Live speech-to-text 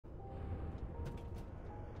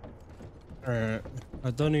Alright. I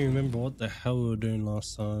don't even remember what the hell we were doing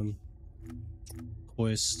last time.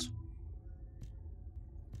 Quest.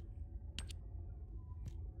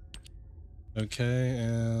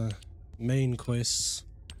 Okay, main quests.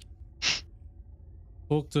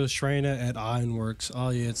 Talk to Shraina at Ironworks. Oh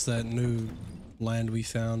yeah, it's that new land we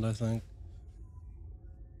found, I think.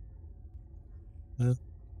 Yeah.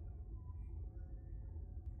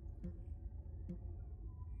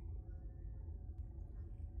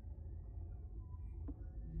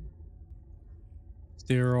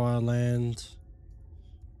 Sterile land.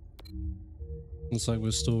 Looks like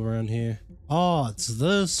we're still around here. Oh, it's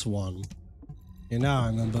this one. Yeah, now I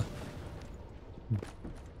remember.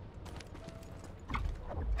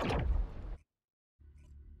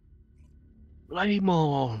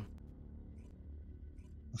 Lemon.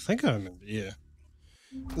 I think I remember, yeah.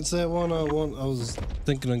 It's that one I was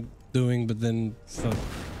thinking of doing, but then fuck.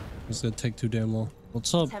 It's gonna take too damn long.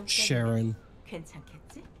 What's up, Sharon?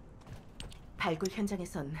 괜찮겠지? 발굴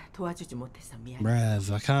현장에선 도와주지 못해서 미안.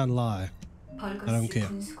 Brav, I can't lie. I don't care.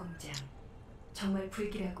 군수공장. 정말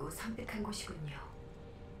불길하고 섬뜩한 곳이군요.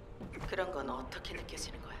 그런 건 어떻게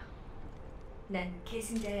느껴지는 거야? 난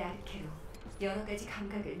계승자의 아르케로 여러 가지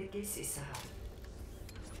감각을 느낄 수 있어요.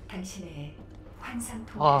 당신의 환상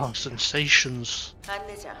Ah, sensations.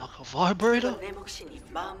 안내자. Like a vibrator? 내 몫이니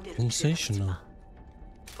마음대로 Sensational.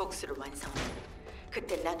 복수를 완성하면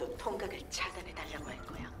그때 나도 통각을 차단해 달라고 할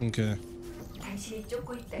거야. Okay. 당신이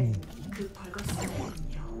쫓고 있다는 그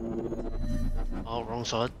벌거스군요. Oh, wrong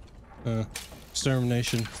side.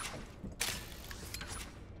 Extermination.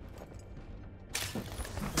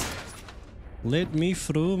 Let me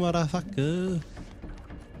through, motherfucker.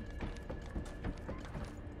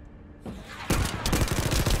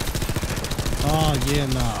 Oh yeah,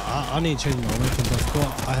 nah. I need to change my weapons. I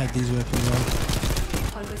forgot I had these weapons on.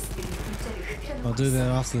 I'll do that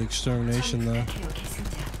after the extermination though.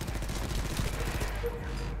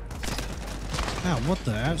 Wow, what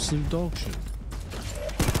the absolute dog shit.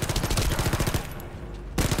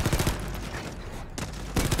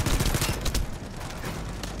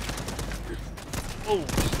 Oh!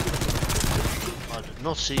 I did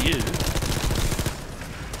not see you.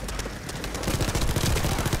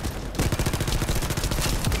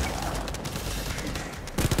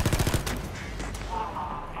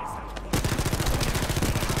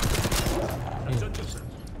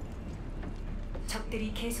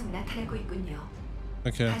 적들이 계속 나타나고 있군요.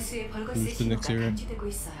 Okay. 다수의 벌거스 Move to the next 신호가 area. 감지되고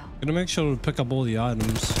있어요. Gonna make sure to pick up all the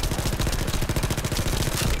items.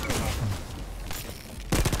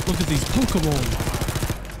 Look at these Pokemon.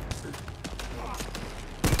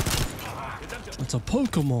 It's a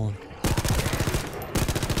Pokemon.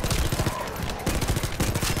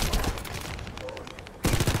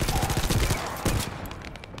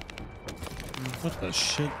 What the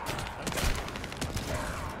shit?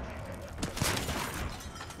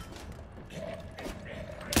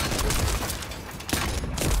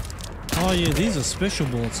 Oh yeah, these are special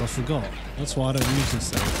bullets, I forgot. That's why I don't use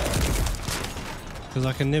this thing. Because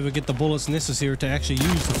I can never get the bullets necessary to actually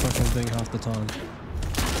use the fucking thing half the time.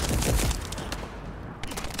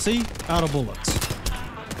 See? Out of bullets.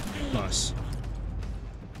 Nice.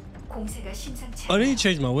 I need to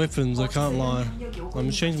change my weapons, I can't lie. I'm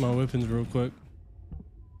gonna change my weapons real quick.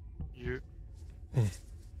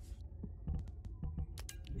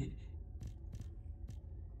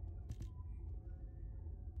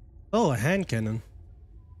 Oh, a hand cannon.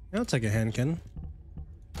 I'll take a hand cannon.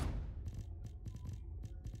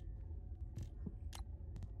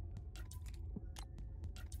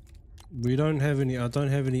 We don't have any, I don't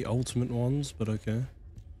have any ultimate ones, but okay.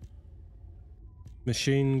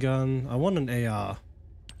 Machine gun. I want an AR.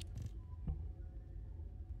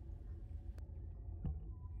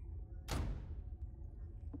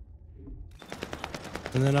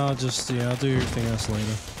 And then I'll just, yeah, I'll do everything else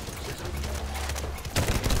later.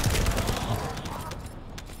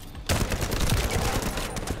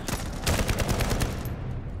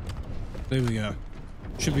 There we go.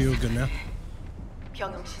 Should be all good now.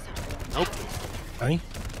 Nope. Hey?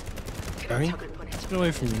 Hey? Get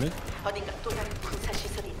away from me, man.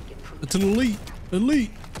 It's an elite!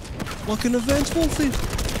 Elite! Like an advanced warfare!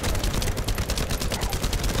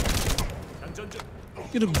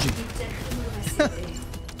 Get him, G.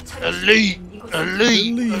 Elite! Elite!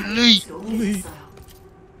 Elite! Elite!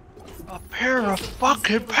 A pair of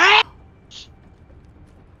fucking pants!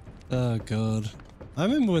 Oh god. I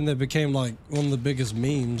remember when they became like one of the biggest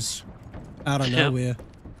memes out of nowhere.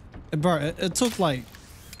 And bro, it took like,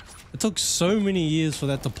 it took so many years for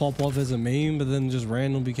that to pop off as a meme, but then just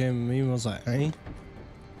randomly became a meme. I was like, hey,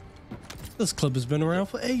 this clip has been around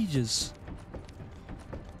for ages.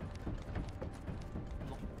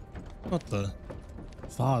 What the?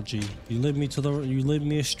 Fargy, you led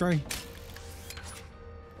me astray.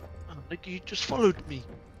 I think you just followed me.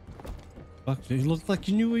 Fuck, you looked like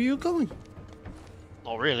you knew where you were going.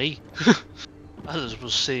 Not really. I just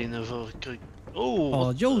was saying if I could. Oh, Oh,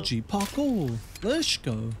 what the- Yoji, parkour. Let's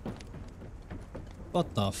go.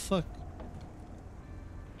 What the fuck?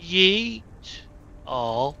 Yeet.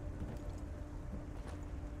 Oh.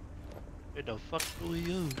 Where the fuck do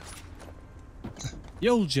you?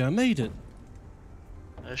 Yoji, I made it.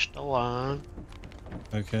 That's the one.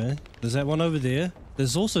 Okay. There's that one over there.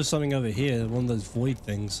 There's also something over here, one of those void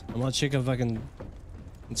things. I might check if I can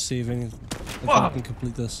see if I can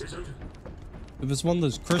complete this. If it's one of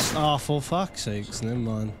those for fuck's sakes, never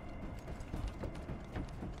mind.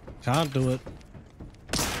 Can't do it.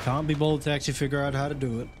 Can't be bold to actually figure out how to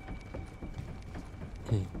do it.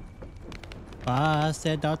 I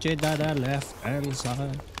said dodge it to the left hand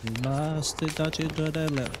side. I said dodge it to the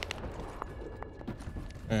left.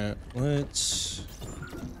 Alright, let's...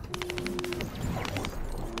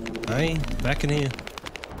 Hey, back in here.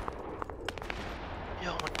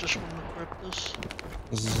 Yeah, I just want to grab this.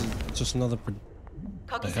 This is just another...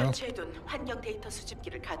 거기 hell? 설치해둔 환경 데이터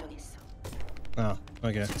수집기를 가동했어. Ah,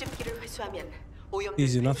 okay. 수집기를 회수하면 오염된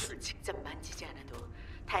Easy enough. 폐수를 직접 만지지 않아도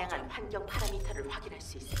다양한 환경 파라미터를 확인할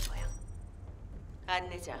수 있을 거야.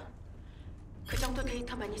 안내자, 그 정도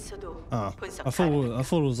데이터만 있어도 Ah, 분석 I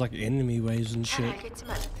thought it was like enemy waves and 잘 shit.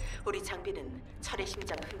 알겠지만 우리 장비는 철의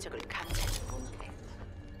심장 흔적을 감지하지 못해.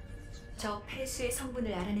 저 폐수의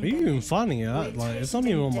성분을 Are you even finding it out? Like, it's not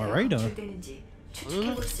even on my radar.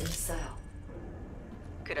 추측해볼 수 있어요.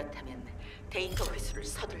 그렇다면 데이터 회수를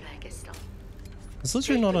서둘러야겠어. It's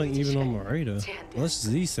literally not even on my radar. Unless it's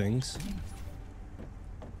these things.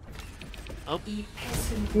 이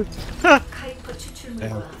폐수는 카이퍼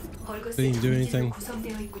추출물과 벌거스 Didn't do 물질로 anything.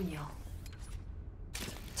 구성되어 있군요.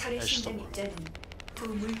 철의 심장 입자는 두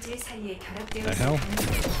물질 사이에 결합되어 The 있을 hell?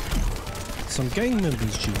 가능성이 Some gang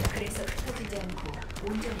members, G. 그래서 흩어지지 않고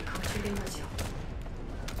온전히 검출된 거죠.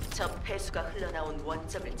 저 폐수가 흘러나온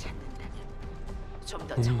원점을 찾는다면 좀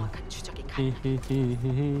더 정확한 추적이 가능해.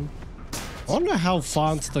 I wonder how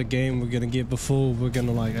far into the game we're gonna get before we're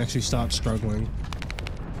gonna like actually start struggling.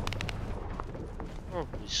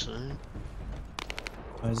 Probably soon.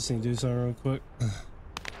 I just need to do something real quick.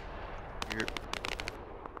 Yep.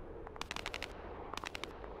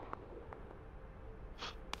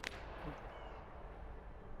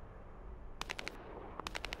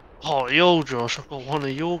 Oh, yo, Josh, I've got one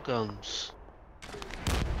of your guns.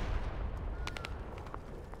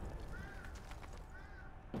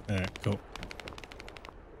 Alright, cool.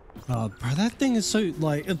 Bro, that thing is so,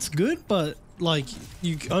 like, it's good, but, like,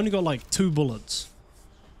 you only got, like, 2 bullets.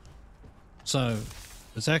 So,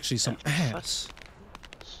 it's actually some ass.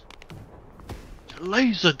 It's a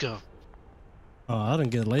laser gun. Oh, I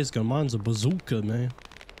didn't get a laser gun. Mine's a bazooka, man.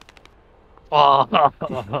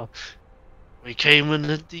 Oh, we came in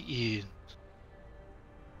at the end.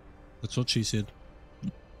 That's what she said.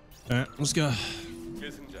 Alright, let's go.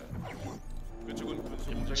 계승자, 그쪽은 군수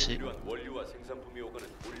공장에 필요한 원료와 생산품이 오가는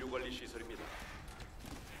물류 관리 시설입니다.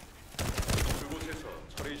 그곳에서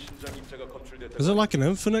철의 심장 입자가 검출됐다. Is it like an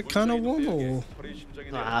infinite kind of one, or? 철의 심장에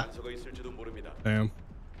Nah. 대한 단서가 있을지도 모릅니다. Damn.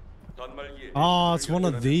 단말기에 Oh, it's one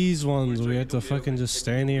of these ones where we have to fucking just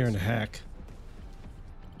stand here and hack.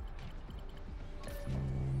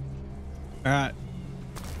 Alright.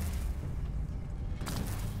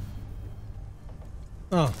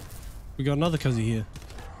 Oh, we got another cuzzy here.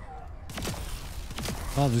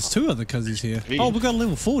 Oh, there's 2 other cuzzies here. Oh, we got a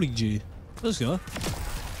level 40 G. Let's go.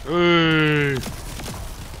 Hey.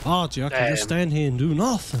 Oh, gee, I can just Damn. stand here and do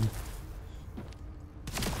nothing.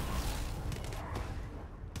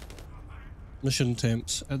 Mission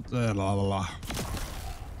attempts. La la la.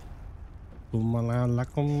 Kumalala,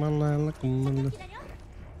 kumalala, kumalala.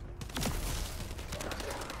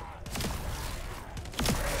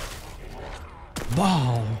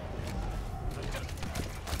 Wow.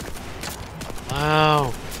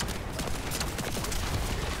 Wow.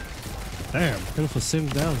 Damn, in for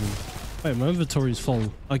 7,000. Wait, my inventory's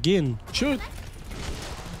full. Again. Shit.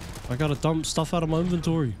 I gotta dump stuff out of my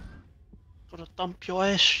inventory. Gotta dump your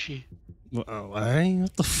ass, shit. Oh, eh?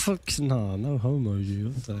 What the fuck? Nah, no homo, you.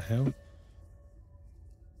 What the hell?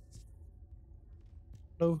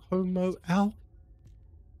 No homo out?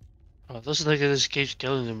 Oh, this nigga just keeps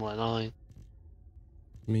killing him like nothing.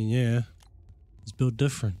 I mean, yeah. It's built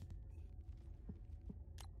different.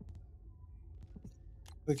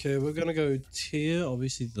 Okay, we're gonna go tier,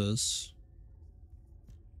 obviously this.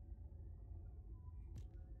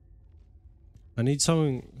 I need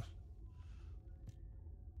something...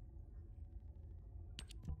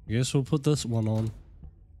 I guess we'll put this one on.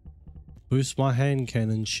 Boost my hand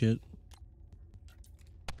cannon shit.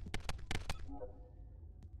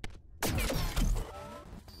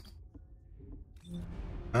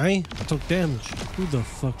 Hey, I took damage. Who the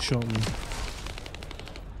fuck shot me?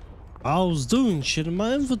 I was doing shit in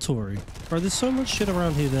my inventory. Bro, there's so much shit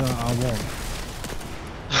around here that I want.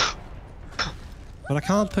 But I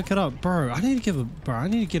can't pick it up. Bro, I need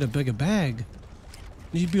to get a bigger bag.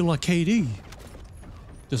 I need to be like KD.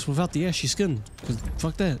 Just without the ashy skin. Cause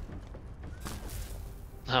fuck that.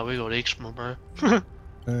 Nah, we got eczema, bro.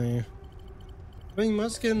 I mean, my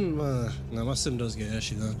skin, no, my skin does get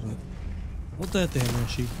ashy though, but not that damn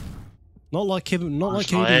ashy. Not like Kevin, not like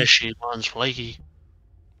Mine's not KD. ashy, mine's flaky.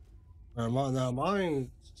 No, mine's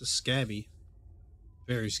just scabby.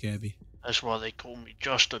 Very scabby. That's why they call me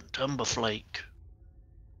Justin Timberflake.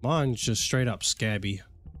 Mine's just straight up scabby.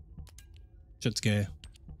 Shit's gay.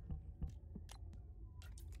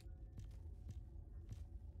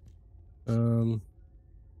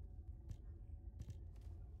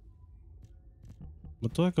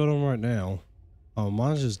 What do I got on right now? Oh,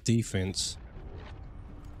 mine's just defense.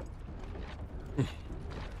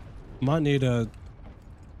 Might need a...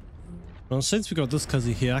 Well, since we got this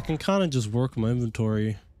cuzzy here, I can kind of just work my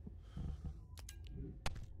inventory.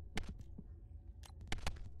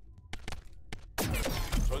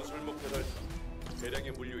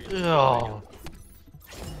 Oh.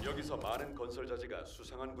 여기서 많은 건설 자재가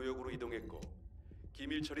수상한 구역으로 이동했고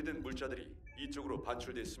기밀 처리된 물자들이 이쪽으로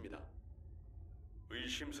반출됐습니다.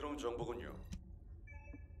 의심스러운 정보군요.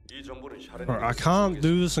 이 정보는 샤렌. Bro, I can't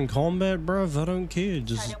do this in combat, bro. If I don't care,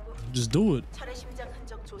 just do it. 철의 심장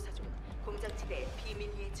흔적 조사 중 공장지대에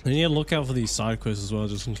비밀리에 And yeah, look out for these side quests as well,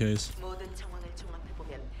 just in case. 모든 정황을 종합해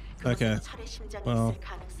보면 Okay. 철의 심장이 Well. 있을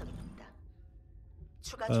가능성이 높다.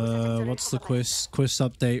 추가 조사 작전을 What's the 허가받아야 quest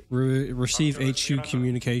update? Receive HQ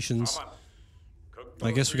communications.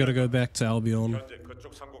 I guess we gotta go back to Albion.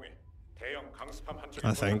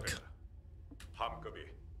 I think.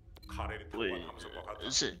 Wait,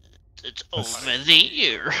 is it? It's over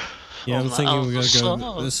there. Yeah, on I'm the thinking we other gotta go.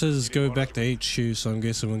 side. This says go back to HQ, so I'm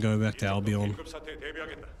guessing we'll go back to Albion.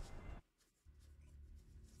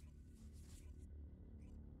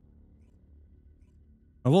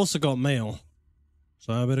 I've also got mail,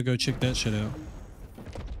 so I better go check that shit out.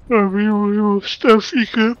 Stuff you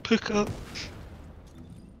could pick up.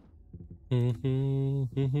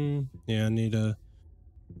 Yeah, I need a...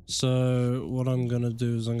 So, what I'm gonna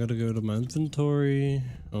do is I'm gonna go to my inventory.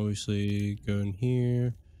 Obviously, go in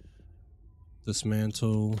here.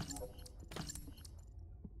 Dismantle.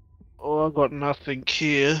 Oh, I got nothing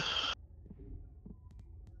here.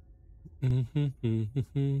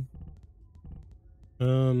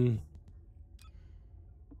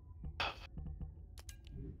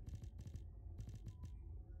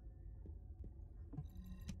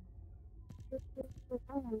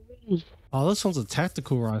 Oh, this one's a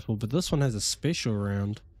tactical rifle, but this one has a special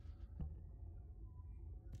round.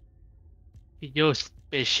 You're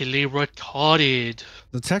specially retarded.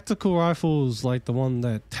 The tactical rifle is like the one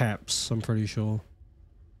that taps, I'm pretty sure.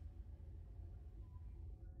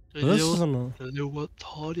 But this isn't a... You're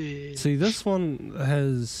retarded. See, this one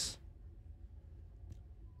has...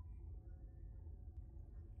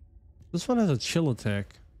 This one has a chill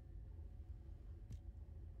attack.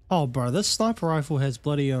 Oh, bro, this sniper rifle has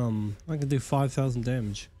bloody, I can do 5,000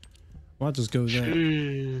 damage. Might just go with that.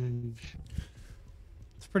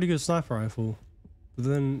 It's a pretty good sniper rifle. But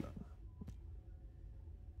then...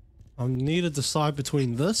 I need to decide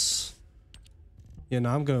between this. Yeah, no,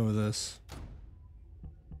 I'm going with this.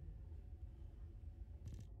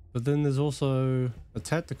 But then there's also a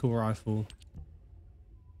tactical rifle,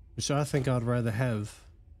 which I think I'd rather have.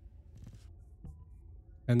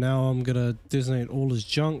 And now I'm gonna designate all his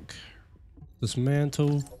junk,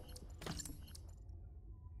 dismantle.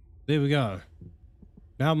 There we go.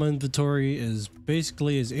 Now my inventory is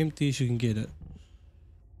basically as empty as you can get it.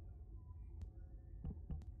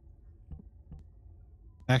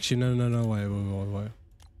 Actually, no, wait.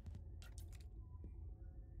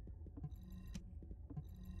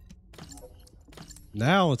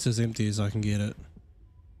 Now it's as empty as I can get it.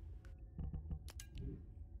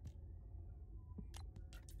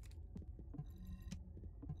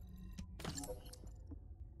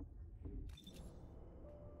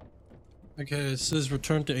 Okay, it says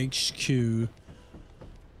return to HQ.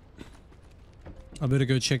 I better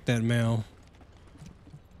go check that mail.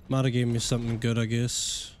 Might have gave me something good, I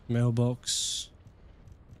guess. Mailbox.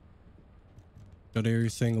 Got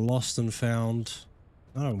everything lost and found.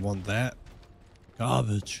 I don't want that.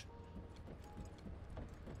 Garbage.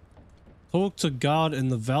 Talk to guard in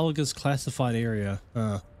the Valgus classified area.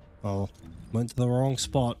 Oh, went to the wrong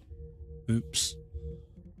spot. Oops.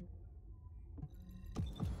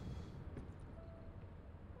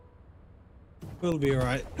 We'll be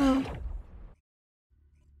alright.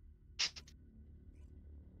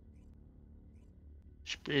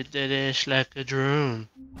 Spit that ass like a drum.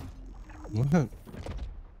 What?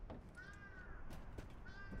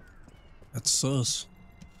 That's sus.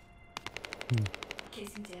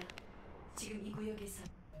 계승자야, 지금 이 구역에서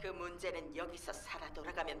그 문제는 여기서 살아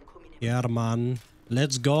돌아가면 고민해. Yeah, man.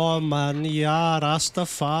 Let's go, man. Yeah,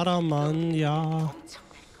 Rastafari, man. Yeah. 엄청날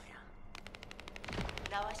거야.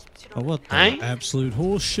 나와 17호. Oh, what the Hey? absolute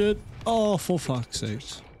horse shit? Oh, for fuck's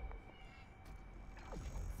sakes.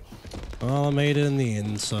 Well, I made it in the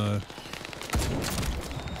end, so...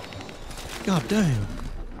 God damn.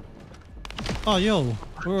 Oh, yo.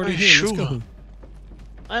 We're already Are you here. Let's sure?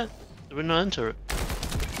 go. Did we not enter it?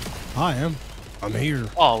 I am. I'm here.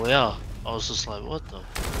 Oh, we are. I was just like, what the?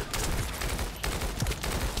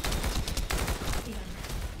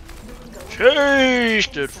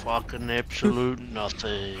 Changed it fucking absolute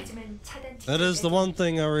nothing. 하지만 차단 That is the one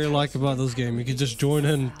thing I really like about this game. You can just join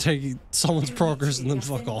in, take someone's progress, and then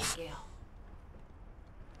fuck off.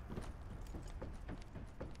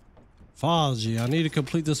 Faji, I need to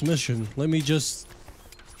complete this mission. Let me just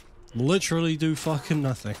literally do fucking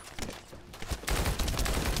nothing.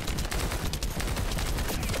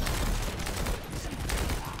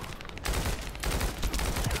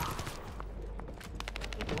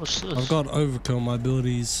 What's this? I've got overkill. My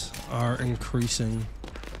abilities are increasing.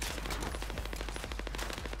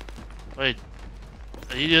 Wait,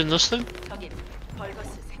 are you doing this thing? 저긴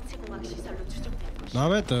벌거스 생체공학 시설로 추정되는 곳이.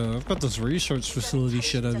 No, I've got this research facility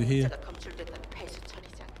shit over here. 자가 검출됐던 폐수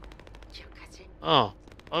처리장. 기억하지? Oh,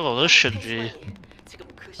 I got this shit, G. 지금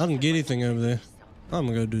그 I didn't get anything over there. 있어. I'm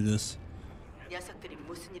gonna go do this. 녀석들이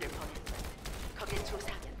무슨 일을 벌였든 거기에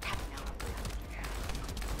조사하면 답이 나올 거야.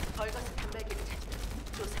 벌거스 단말기를 찾으면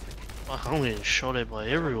조사 부탁해. Fuck, I'm getting shot at by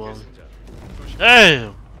everyone. 계승자, 조심.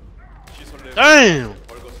 Damn! 시설 내 Damn!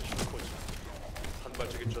 벌거스 슈퍼지.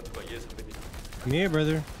 산발적인 전투가 예상됩니다. Come here,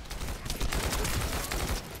 brother.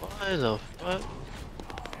 Why the fuck?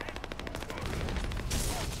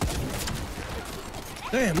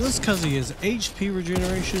 Damn, this cuzzy has HP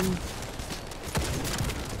regeneration.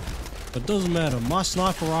 But doesn't matter. My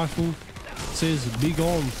sniper rifle says be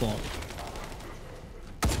gone thought.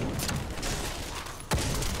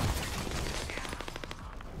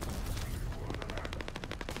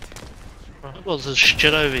 I got this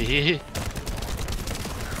shit over here.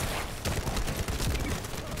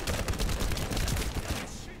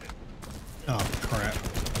 Oh crap.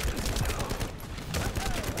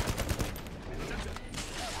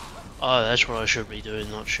 Oh, that's what I should be doing,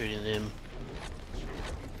 not shooting them.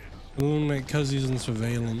 Eliminate cuzzies in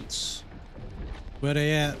surveillance. Where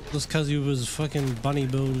they at? This cuzzy with his fucking bunny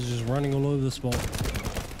build is just running all over the spot.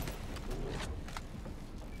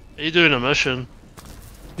 Are you doing a mission?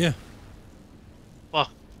 Yeah, Fuck.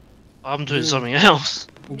 I'm doing something else.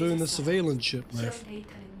 I'm doing the surveillance shit, man. 실험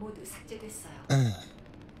데이터는 모두 삭제됐어요.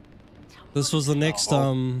 This was the next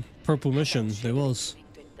purple mission. There was.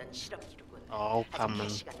 진행됐던 실험 기록은 Oh, 아직 come on.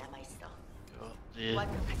 개시가 남아 있어. God, yeah.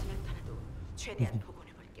 완벽하지 않더라도 최대한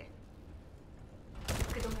복원해 볼게.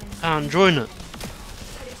 그동안 Can't join it.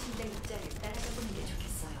 철의 심장 입자를 따라가 보는 게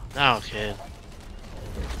좋겠어요. Now I can.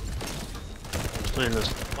 I was doing this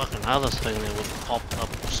fucking other thing that would pop up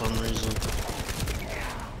for some reason.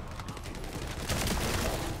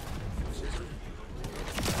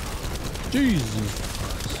 Jesus.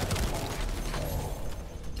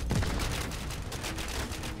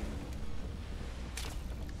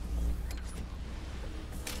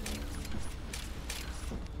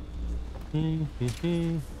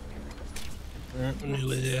 Alright, we're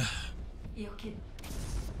nearly there. 여긴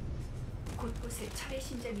곳곳에 철의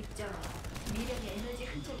심장 입자와 미련의 에너지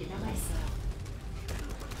흔적이 남아 있어요.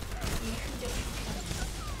 이 흔적을 확인하면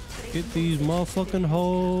철의 Get these motherfucking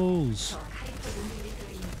holes. 저 하이퍼 능력이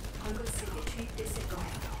들어있는 벌거스에게 주입됐을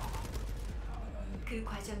거예요. 그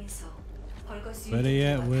과정에서 벌거스 Where they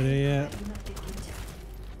at? Where they at? 눈앞에 빈자.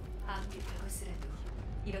 아무리 벌거스라도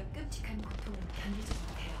이런 끔찍한 고통은 견디지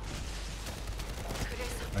못해요.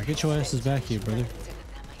 Alright, get your asses back here, brother.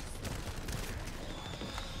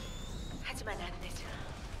 하지만 안 되죠.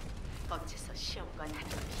 어째서 시험관 하는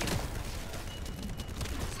걸 기억하는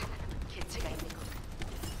살아남은 개체가 있는 것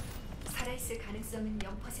같아. 살아있을 가능성은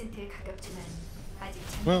 0%에 가깝지만 아직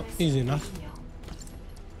Well, 장담할 수 easy enough. 없거든요.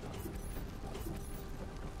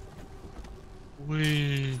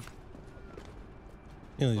 We.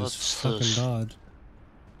 Yeah, they What's just fucking this? died.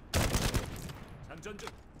 장전 중.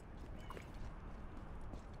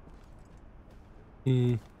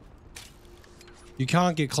 you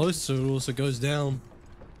can't get close to it, or else it goes down.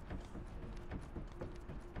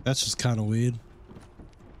 That's just kind of weird.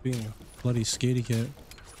 Being a bloody scaredy cat.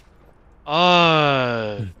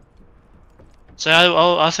 Oh. So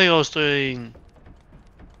I think I was doing.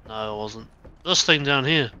 No, I wasn't. This thing down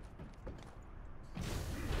here.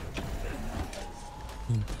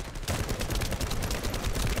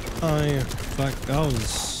 Oh yeah, fuck, that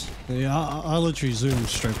was... Yeah, I literally zoomed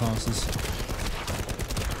straight past this.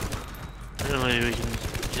 Really, we can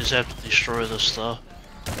just have to destroy this stuff.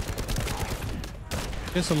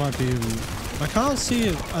 Guess I might be even... I can't see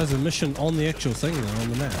it as a mission on the actual thing though, on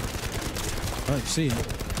the map. I don't see it.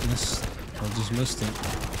 Unless I just missed it.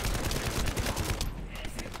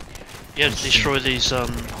 You have to destroy these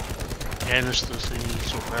canister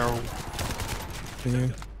thingies or barrel.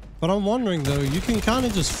 Yeah. But I'm wondering though, you can kind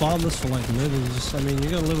of just farm this for like levels. I mean,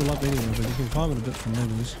 you're gonna level up anyway, but you can farm it a bit for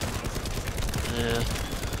levels. Yeah.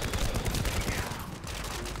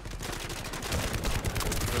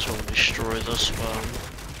 I just want to destroy this one.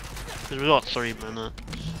 Because we got 3 minutes.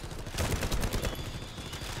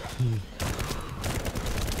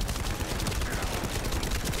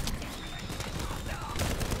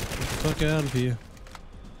 Fuck out of here.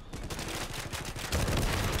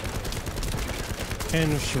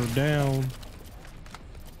 Canister down.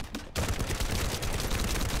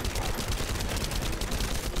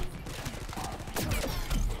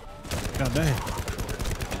 God damn.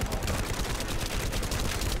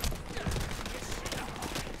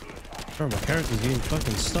 Oh, my character's getting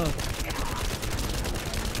fucking stuck.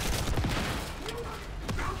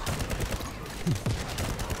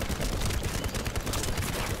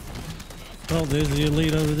 Oh, there's the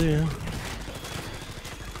elite over there.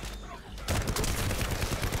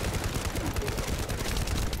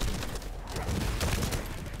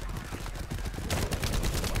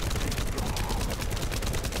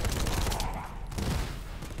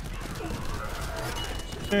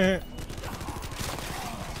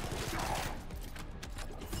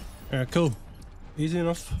 Yeah, cool. Easy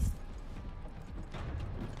enough.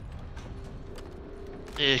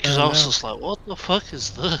 Yeah, because I was just like, what the fuck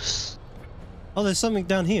is this? Oh, there's something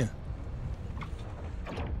down here.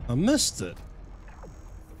 I missed it.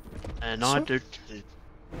 And I did too.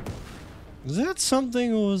 Is that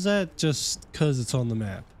something, or is that just because it's on the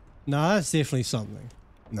map? Nah, that's definitely something.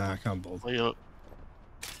 Nah, I can't bother. Well, yeah.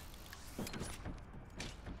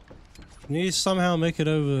 Can you somehow make it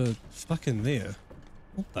over fucking there?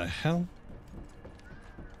 What the hell?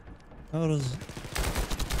 How does...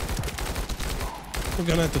 We're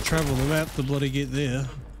gonna have to travel the map to bloody get there.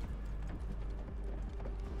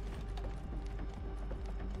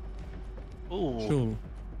 Ooh. Sure.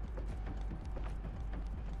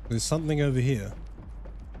 There's something over here.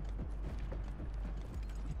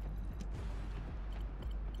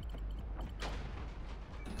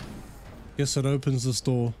 Guess it opens this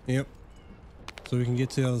door. Yep. So we can get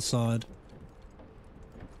to the other side.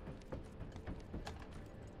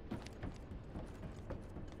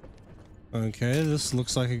 Okay, this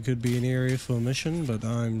looks like it could be an area for a mission, but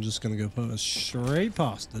I'm just gonna go straight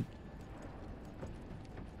past it.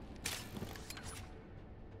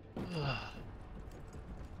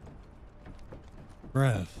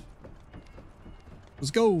 Brav.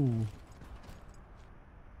 Let's go.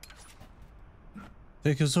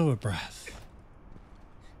 Take us over, Brav.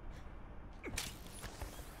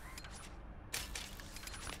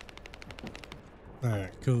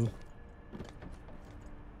 Alright, cool.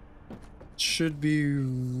 Should be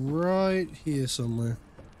right here somewhere.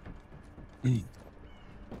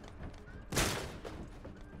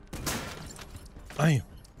 Damn.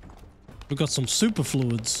 We got some super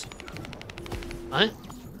fluids. Eh?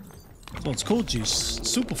 That's what it's called, G.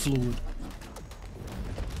 Super fluid.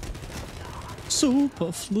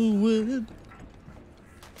 Super fluid.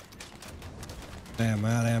 Damn,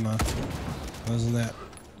 out ammo. Wasn't that?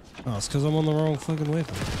 Oh, it's because I'm on the wrong fucking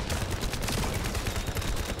weapon.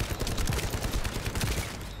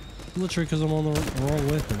 Literally because I'm on the wrong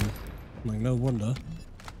weapon. Like, no wonder.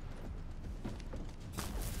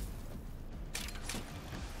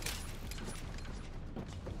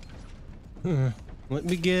 Let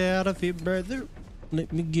me get out of here, brother.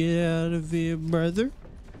 Let me get out of here, brother.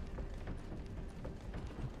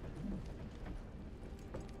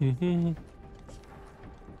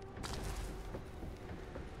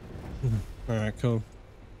 Alright, cool.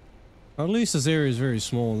 At least this area is very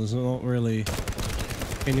small. There's not really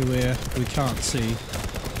anywhere we can't see.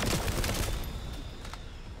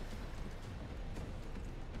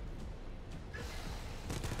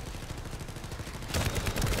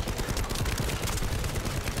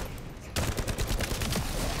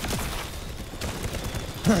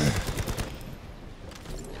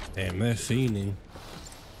 Damn, they're fiending.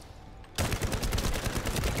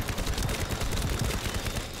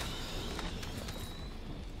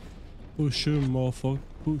 Push him, motherfucker.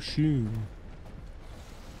 Push him.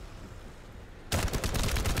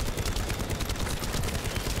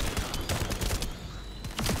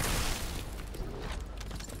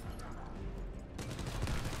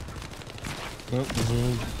 Oh,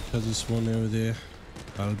 because there's one over there.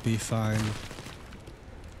 I'll be fine.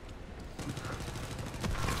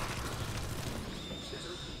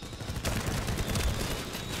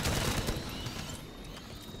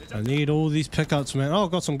 I need all these pickups, man. Oh, I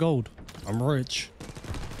got some gold. I'm rich.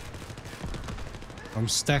 I'm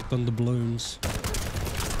stacked on the balloons.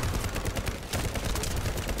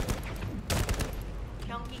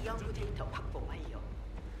 경기 연구 데이터 확보 완료.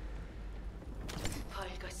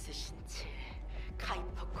 벌거스 신체,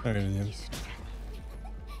 카이퍼 코딩 기술이라니.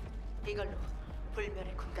 이걸로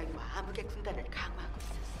불멸의 군단과 암흑의 군단을 강화하고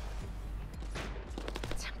있었어.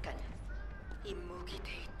 잠깐, 이 무기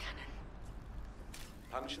데이터는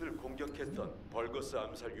당신을 공격했던 벌거스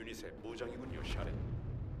암살 유닛의 무장이군요, 샤렌.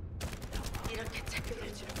 이렇게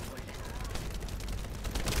착각할 줄은 몰랐어.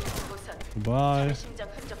 우선 Bye. 심장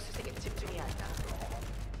흔적 수색에 집중해야 한다.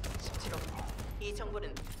 17호, 이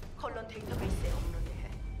정보는 컬런 데이터베이스에 업로드해.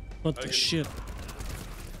 What the shit?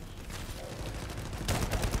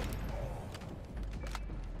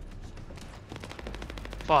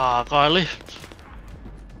 Fuck, I left.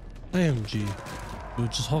 Damn, G. You're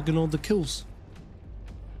just hogging all the kills.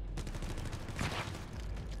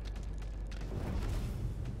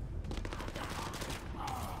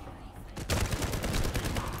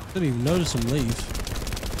 Didn't even notice him leave.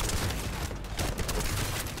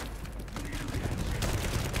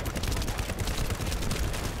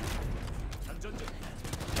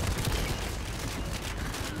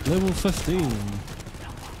 Level 15.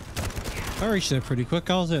 I reached that pretty quick.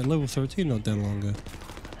 I was at level 13 not that long ago.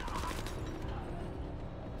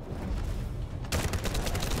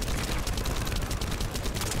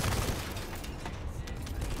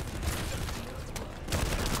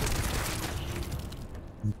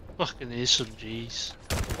 Fucking SMGs.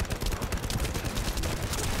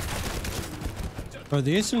 Bro,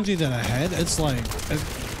 the SMG that I had, it's like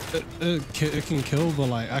it can kill, but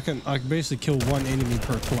like I can basically kill one enemy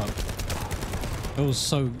per club. It was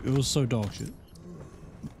so dog shit.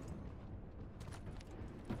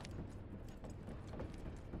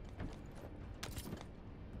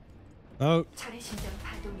 Oh, 철의 심장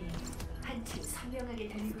파동이 한층 선명하게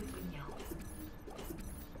들리고 있군요.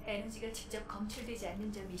 에너지가 직접 검출되지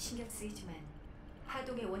않는 점이 신경 쓰이지만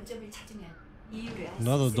파동의 원점을 찾으면 이유를 알 수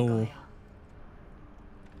Another 있을 door. 거예요.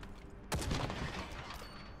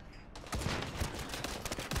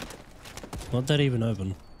 not that even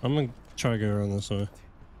open. I'm gonna try to go around this way.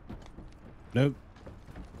 Nope.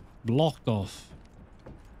 Blocked off.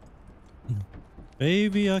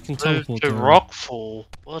 Maybe I can teleport To there. Rockfall.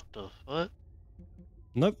 What the fuck?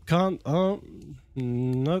 Nope, can't.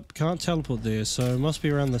 Nope, can't teleport there. So it must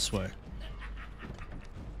be around this way.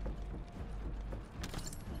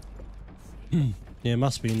 Yeah,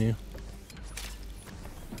 must be new.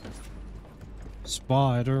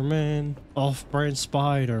 Spider-Man, off-brand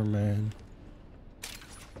Spider-Man.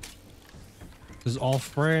 Cause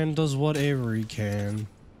off-brand does whatever he can.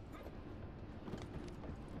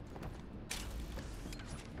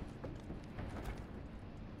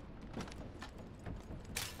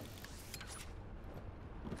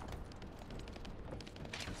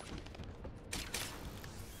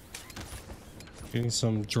 Getting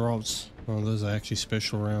some drops. Oh, those are actually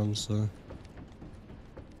special rounds, so.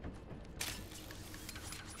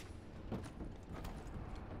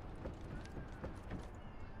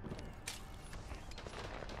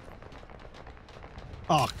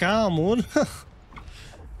 Oh, come on!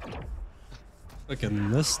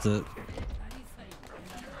 Fucking missed it.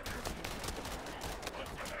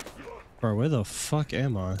 Bro, where the fuck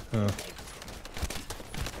am I? Oh.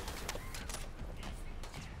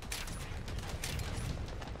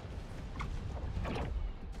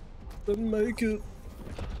 Didn't make it.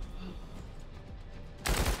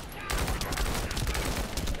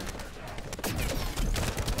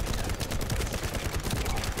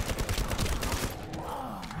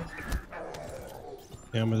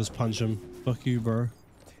 Yeah, I'm gonna just punch him. Fuck you, bro.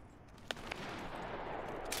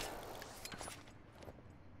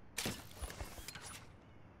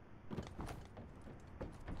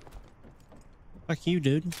 Fuck you,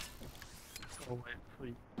 dude. Oh, wait,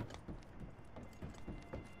 wait.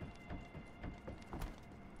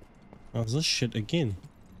 Oh, this shit again.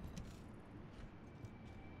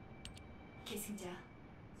 계승자,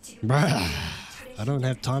 지금 Bruh. I don't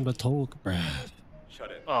have time to talk, bruh.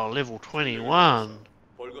 샤렌, Oh, level 21.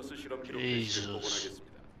 벌거스 실험 기록 Jesus. 대시를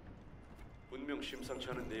복원하겠습니다. 분명 심상치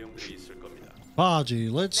않은 내용들이 있을 겁니다. Baji,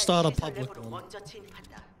 let's start a 시설 public 내부로 one. 먼저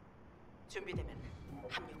진입한다. 준비되면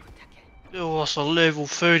합류 부탁해. It was a level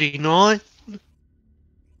 39.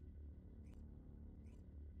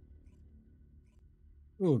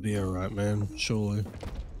 We'll be alright, man. Surely.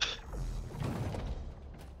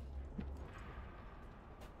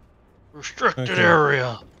 Restricted Okay.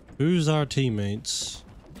 area. Who's our teammates?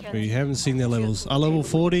 We haven't seen their levels. Our level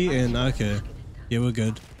 40 and okay. Yeah, we're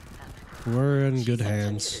good. We're in good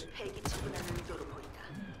hands. 폐기 처분하는 의도로 보인다.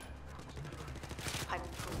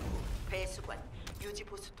 관통, 배수관, 유지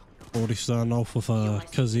보수 통로. Already starting off with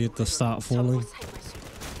Cuzzy at the start falling.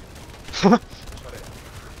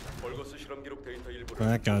 벌거스 실험 기록 데이터 일부를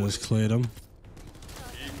That guy just cleared him.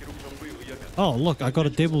 이 기록 정보에 의하면 Oh, look, I got a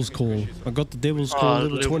Devil's Call. I got the Devil's Call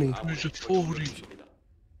level 20. 40.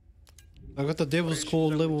 I got the Devil's Call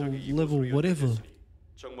level whatever.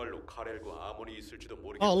 정말로 카렐과 아몬이 있을지도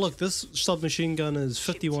모르겠. Oh, look, this submachine gun is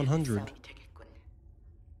 5100.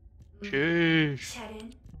 Sheesh.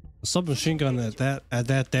 샤렌, The submachine gun at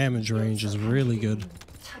that damage range is really good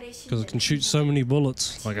철의 because it can shoot so many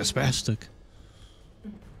bullets like a spastic.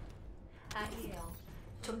 아니에요.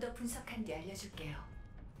 좀 더 분석한 뒤 알려줄게요.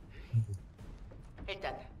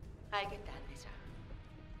 일단 알겠다, 안내자.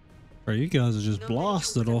 Bro, you guys are just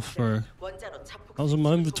blasted off, bro. 원자로 자폭. I was in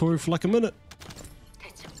my inventory for like a minute.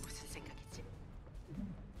 대체 무슨 생각이지?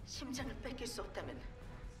 심장을 뺏길 수 없다면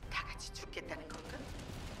다 같이 죽겠다는 건가?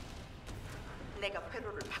 내가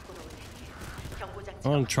회로를 바꿔놓을 테니 경고장치. I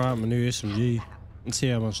want to try out my new SMG and see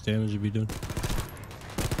how much damage it'd be doing.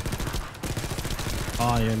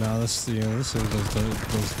 Oh yeah, no, this thing does do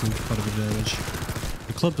quite a bit of damage.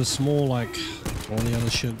 The clip is small like all the other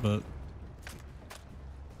shit, but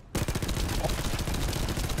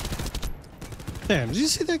damn, did you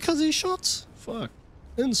see that Cuzzy shots? Fuck,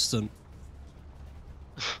 instant.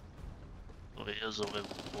 Oh, it is a level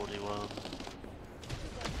 41.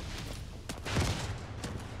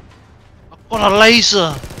 What a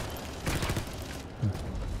laser!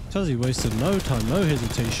 Cuzzy wasted no time, no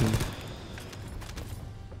hesitation.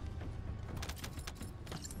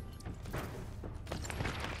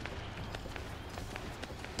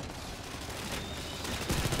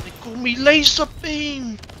 They call me laser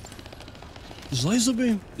beam! Is Laser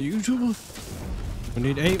Beam the YouTuber? We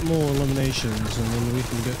need 8 more eliminations and then we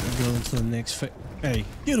can go into the next phase. Hey,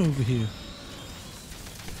 get over here,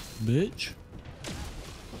 bitch.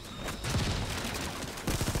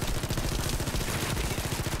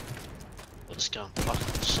 Let's go and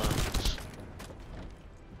fucking sucks.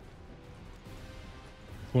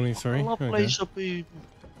 23. I love Okay. laser beam.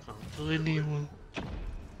 Can't do anyone.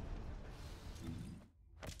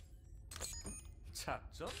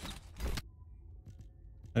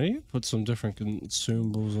 I need to put some different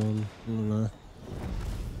consumables on. I don't know.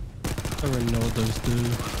 I don't really know what those do.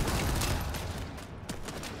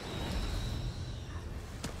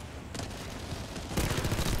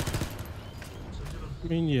 I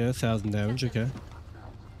mean, yeah, 1000 damage, okay.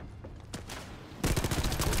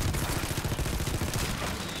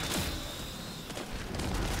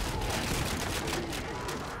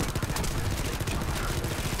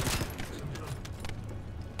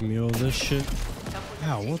 Give me all this shit.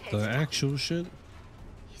 Wow, what the actual shit?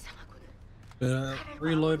 이상하군.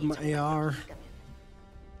 Reload my AR.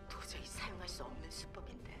 도저히 사용할 수 없는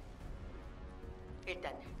수법인데.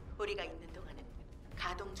 일단 우리가 있는 동안은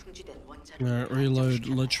가동 중지된 원자로. Reload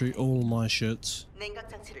literally all my shits. 냉각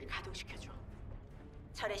장치를 가동시켜줘.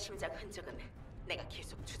 철의 심장 흔적은 내가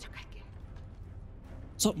계속 추적할게.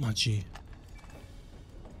 What's up, my G?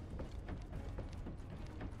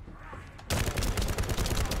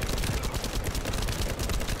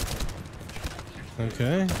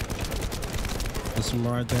 Okay. That's some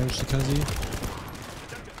right damage to Cuzzy.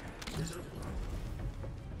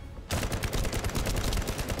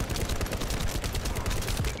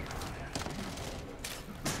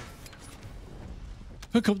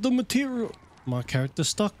 Pick up the material. My character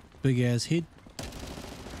stuck. Big ass head.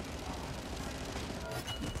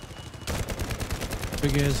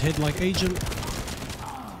 Big ass head like agent.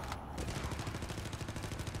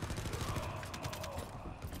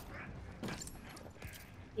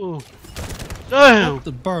 Oh. Damn! What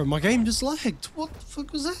the bro, my game just lagged. What the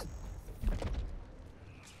fuck was that?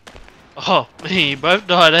 Oh, me and you both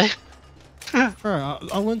died, eh? Bro,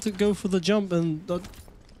 I went to go for the jump and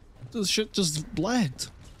the shit just lagged.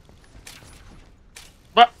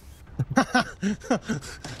 But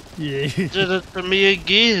Yeah. did it to me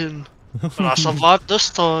again. But I survived this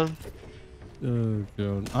time. Oh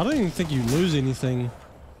god. I don't even think you lose anything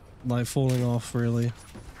like falling off really.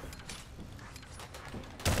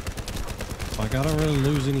 Like I don't really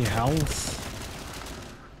lose any health.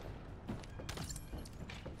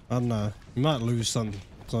 I don't know. You might lose something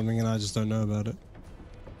and I just don't know about it.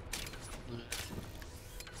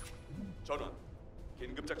 전원,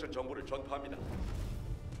 긴급 작전 정보를 전파합니다.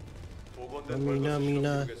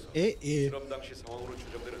 미나 실험 당시 상황으로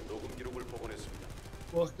추정되는 녹음 기록을 복원했습니다.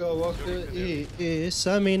 waka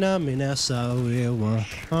samina mina sawewa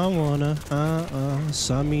I wanna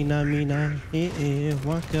samina mina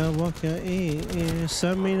waka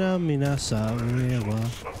samina mina sawewa.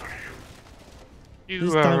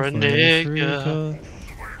 You are a nigga.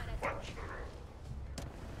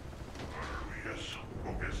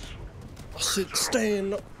 I said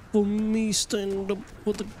stand up for me, stand up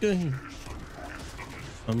for the game.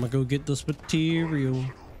 I'm gonna go get this material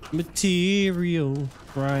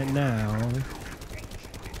right now.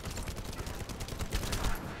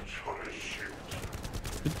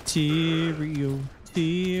 Material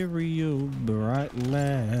right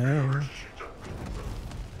now.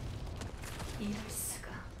 이럴 수가.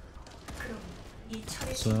 그럼 이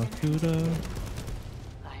철의 Sakura.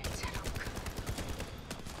 알차로크.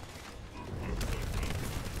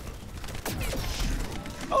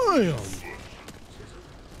 Damn.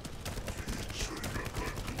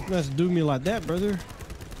 You have to do me like that, brother.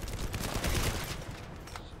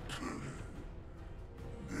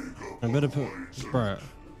 I better put, bro.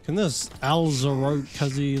 Can this Alzaro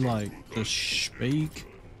Cuzzy like just speak?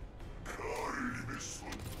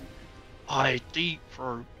 I deep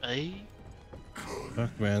throat, eh?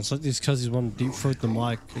 Fuck, man. It's like these Cuzzies want to deep throat the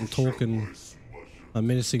mic and talk in a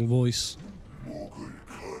menacing voice.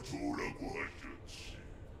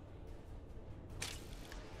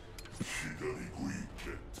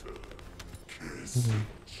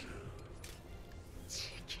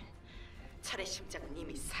 철의 심장은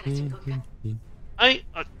이미 사라진 건가? I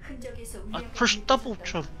흔적에서 pushed double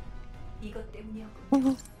jump. 이것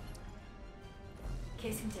때문이었군.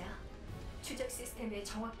 계승자, 추적 시스템의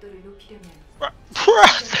정확도를 높이려면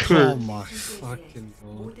Oh my fucking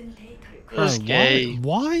god. 모든 데이터를 That's gay.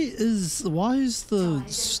 Why is the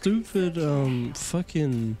stupid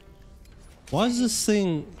fucking why is this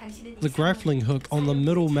thing the grappling hook on the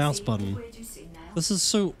middle mouse button? This is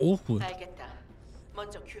so awkward. 알겠다.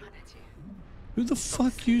 먼저 귀환하지. Who the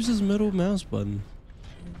fuck uses middle mouse button?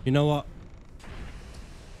 You know what?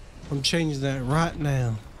 I'm changing that right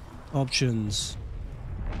now. Options.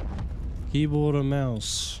 Keyboard or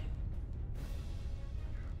mouse.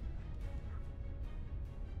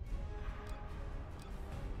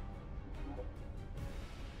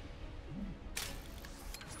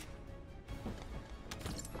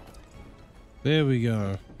 There we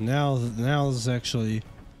go. Now this actually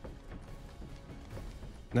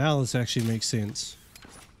makes sense.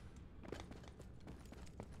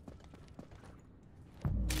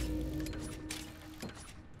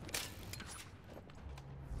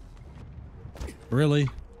 Really?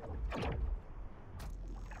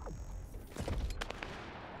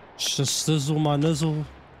 Just sizzle my nizzle?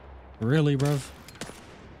 Really, bruv?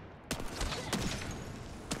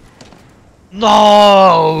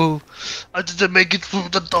 No! I didn't make it through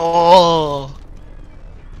the door!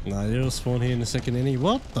 Nah, you'll spawn here in a second any.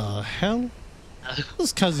 What the hell?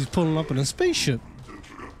 This Cuzzy's pulling up in a spaceship.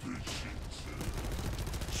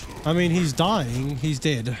 I mean, he's dying. He's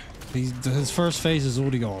dead. His first phase is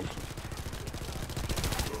already gone.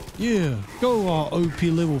 Yeah, go OP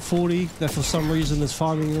level 40 that for some reason is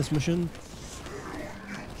farming this mission.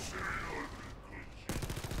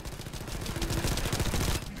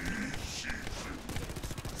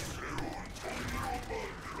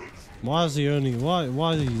 Why is he only,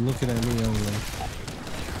 why is he looking at me only?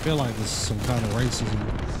 I feel like this is some kind of racism.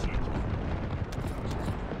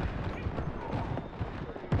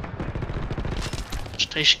 It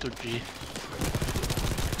tastes good, G.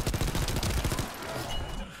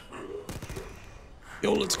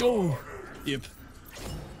 Yo, let's go. Yep.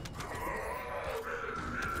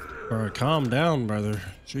 Alright, calm down, brother.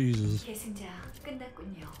 Jesus. 계승자,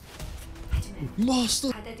 끝났군요. 하지만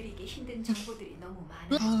Master. 받아들이기 힘든 정보들이 너무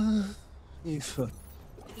많아. You fuck.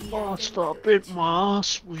 Master, a bit my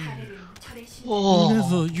ass. 카렐은 철의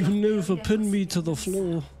Oh, You never pinned me to the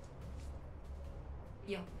floor.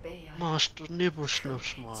 역배열. Master nibble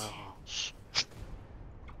sniffs my ass.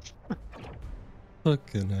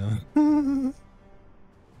 Fucking hell.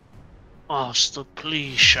 Master,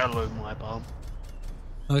 please shallow my bum.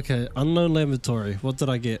 Okay, unknown laboratory. What did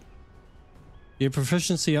I get? Your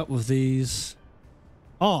proficiency up with these.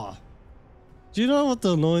 Oh. Do you know what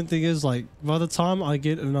the annoying thing is? Like, by the time I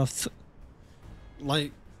get enough...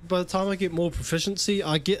 like, by the time I get more proficiency,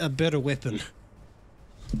 I get a better weapon.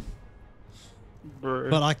 Bro.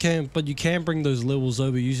 But you can bring those levels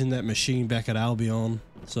over using that machine back at Albion.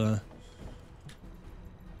 So